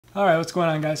Alright, what's going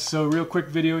on, guys? So real quick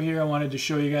video here. I wanted to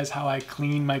show you guys how I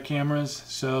clean my cameras.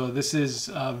 So this is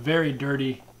a very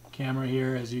dirty camera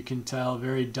here, as you can tell,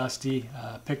 very dusty.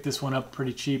 Picked this one up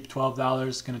pretty cheap,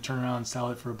 $12. Gonna turn around and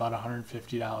sell it for about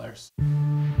 $150.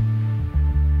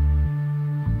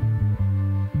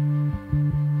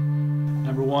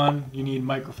 Number one, you need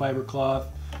microfiber cloth.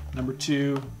 Number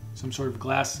two, some sort of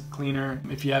glass cleaner.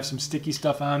 If you have some sticky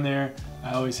stuff on there,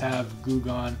 I always have Goo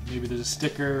Gone. Maybe there's a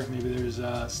sticker, maybe there's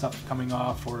stuff coming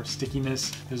off or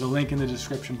stickiness. There's a link in the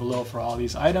description below for all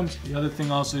these items. The other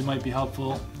thing also might be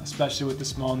helpful, especially with the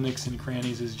small nicks and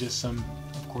crannies, is just some,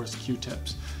 of course,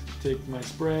 Q-tips. Take my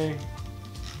spray,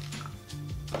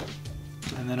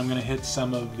 and then I'm gonna hit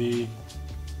some of the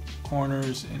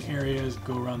corners and areas,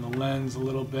 go around the lens a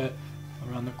little bit,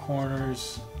 around the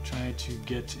corners, trying to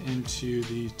get into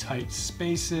the tight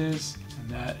spaces, and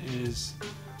that is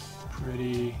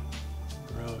pretty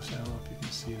gross. I don't know if you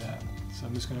can see that. So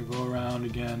I'm just going to go around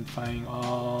again, finding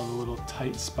all the little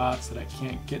tight spots that I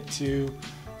can't get to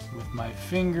with my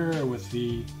finger or with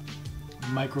the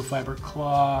microfiber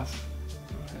cloth.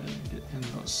 Go ahead and get in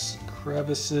those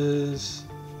crevices.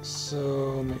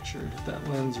 So make sure to hit that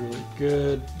lens really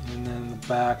good, and then in the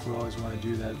back we always want to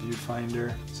do that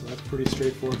viewfinder. So that's pretty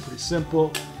straightforward, pretty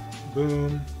simple.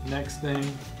 Boom. Next thing,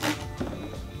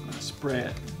 I'm gonna spray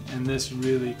it, and this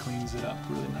really cleans it up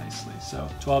really nicely. So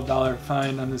 $12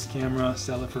 find on this camera,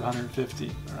 sell it for $150.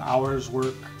 An hour's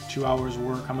work, 2 hours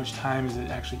work. How much time does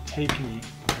it actually take me?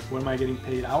 Like, what am I getting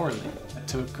paid hourly? It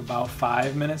took about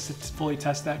 5 minutes to fully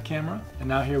test that camera, and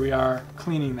now here we are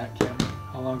cleaning that camera.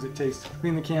 How long does it take to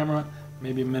clean the camera?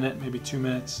 Maybe a minute, maybe 2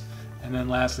 minutes. And then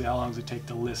lastly, how long does it take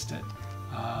to list it?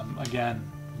 Again,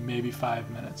 maybe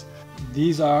 5 minutes.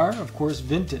 These are, of course,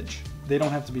 vintage. They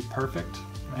don't have to be perfect,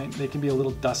 right? They can be a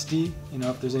little dusty, you know,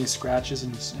 if there's any scratches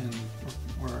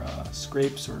or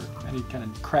scrapes or any kind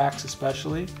of cracks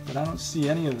especially. But I don't see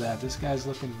any of that. This guy's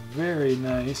looking very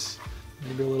nice.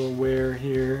 Maybe a little wear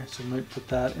here, so I might put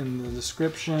that in the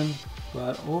description.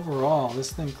 But overall,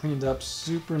 this thing cleaned up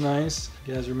super nice.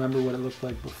 You guys remember what it looked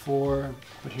like before,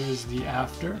 but here's the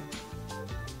after.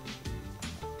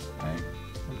 Okay,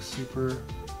 looks super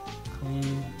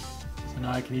clean. So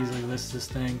now I can easily list this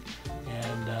thing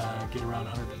and get around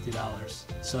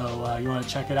 $150. So you want to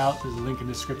check it out. There's a link in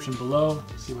the description below.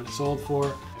 See what it's sold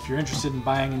for. If you're interested in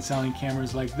buying and selling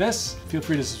cameras like this, feel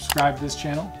free to subscribe to this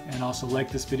channel and also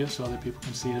like this video so other people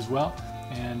can see it as well.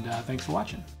 And thanks for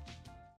watching.